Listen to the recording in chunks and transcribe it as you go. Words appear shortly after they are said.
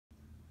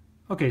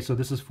Okay, so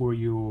this is for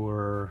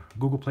your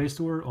Google Play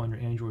Store on your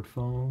Android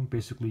phone.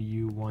 Basically,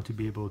 you want to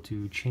be able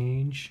to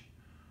change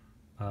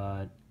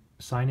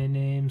sign-in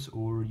names,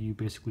 or you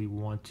basically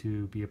want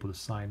to be able to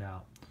sign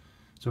out.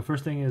 So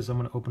first thing is I'm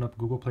going to open up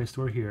Google Play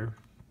Store here,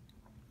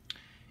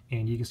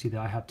 and you can see that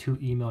I have two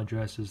email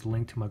addresses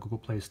linked to my Google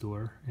Play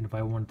Store. And if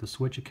I wanted to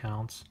switch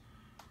accounts,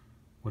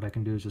 what I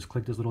can do is just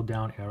click this little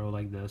down arrow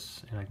like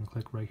this, and I can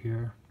click right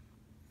here,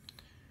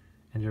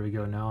 and there we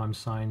go. Now I'm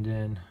signed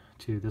in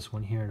to this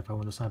one here, and if I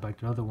want to sign back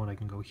to another one, I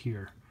can go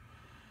here.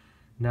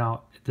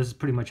 Now this is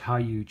pretty much how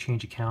you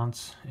change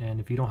accounts, and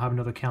if you don't have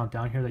another account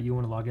down here that you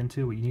want to log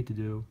into, what you need to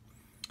do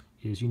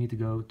is you need to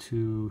go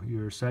to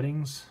your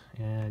settings,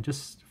 and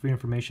just for your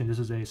information, this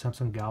is a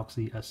Samsung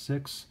Galaxy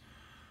S6,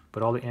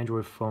 but all the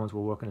Android phones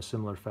will work in a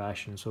similar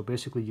fashion. So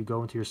basically you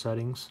go into your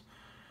settings,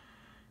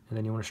 and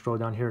then you want to scroll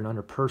down here, and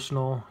under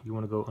personal you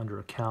want to go under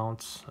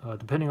accounts.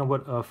 Depending on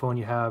what phone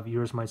you have,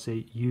 yours might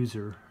say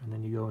user, and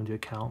then you go into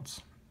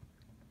accounts.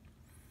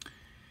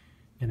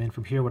 And then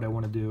from here, what I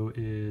want to do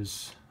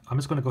is I'm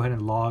just going to go ahead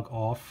and log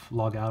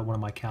out of one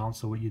of my accounts.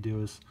 So what you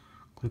do is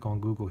click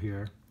on Google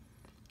here,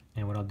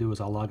 and what I'll do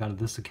is I'll log out of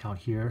this account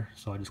here.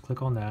 So I just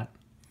click on that,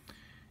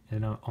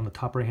 and on the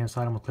top right hand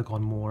side I'm going to click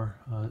on more.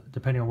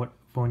 Depending on what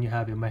phone you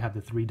have, it might have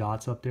the three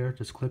dots up there.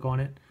 Just click on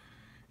it,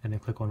 and then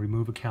click on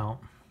remove account,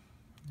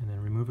 and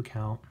then remove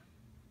account.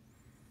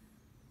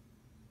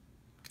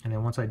 And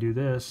then once I do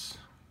this,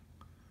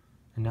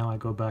 and now I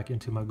go back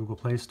into my Google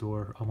Play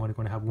Store, I'm only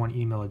going to have one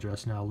email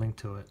address now linked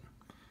to it.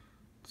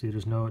 See,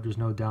 there's no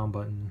down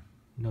button,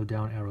 no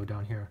down arrow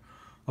down here.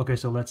 Okay,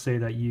 so let's say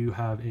that you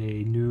have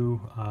a new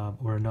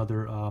or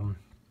another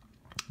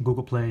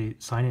Google Play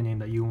sign-in name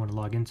that you want to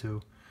log into.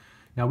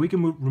 Now we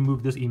can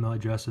remove this email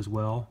address as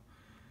well.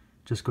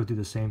 Just go through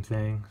the same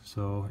thing.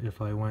 So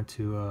if I went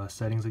to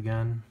settings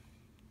again,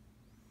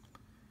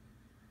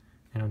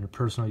 and under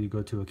personal you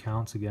go to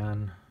accounts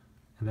again,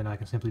 and then I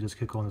can simply just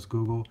click on this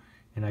Google,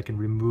 and I can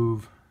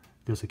remove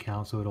this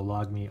account, so it'll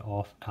log me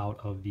out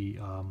of the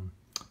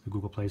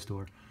Google Play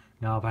Store.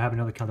 Now if I have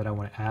another account that I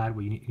want to add,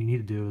 what you need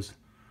to do is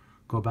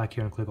go back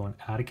here and click on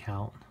add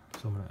account.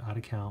 So I'm going to add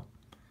account,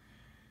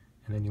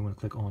 and then you want to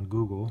click on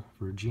Google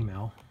for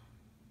Gmail,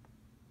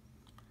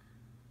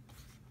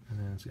 and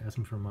then it's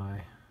asking for my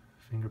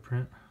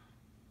fingerprint,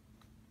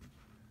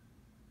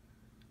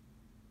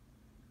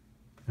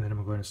 and then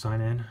I'm going to sign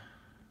in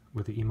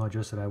with the email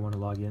address that I want to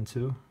log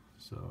into.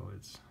 So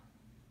it's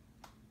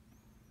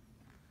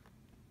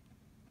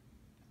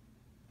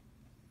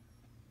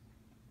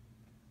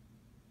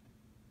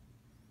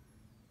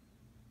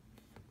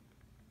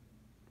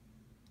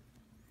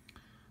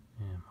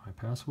my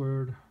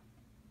password,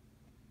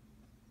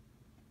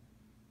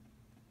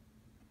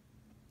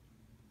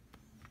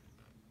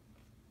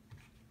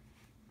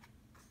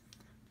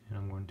 and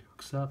I'm going to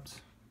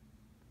accept.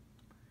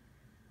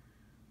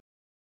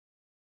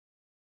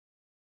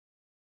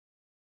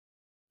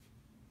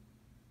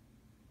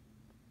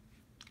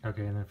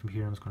 Okay, and then from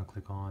here I'm just going to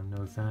click on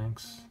no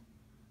thanks,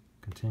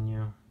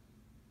 continue,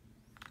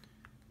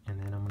 and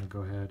then I'm going to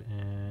go ahead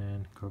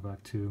and go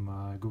back to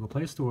my Google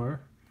Play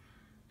Store.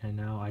 And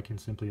now I can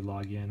simply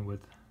log in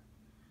with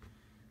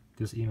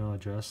this email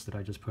address that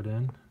I just put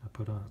in.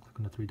 Click on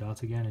the three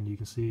dots again, and you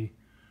can see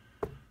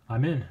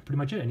I'm in. Pretty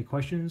much it. Any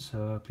questions,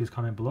 please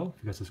comment below.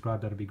 If you guys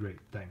subscribe, that'd be great.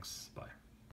 Thanks. Bye.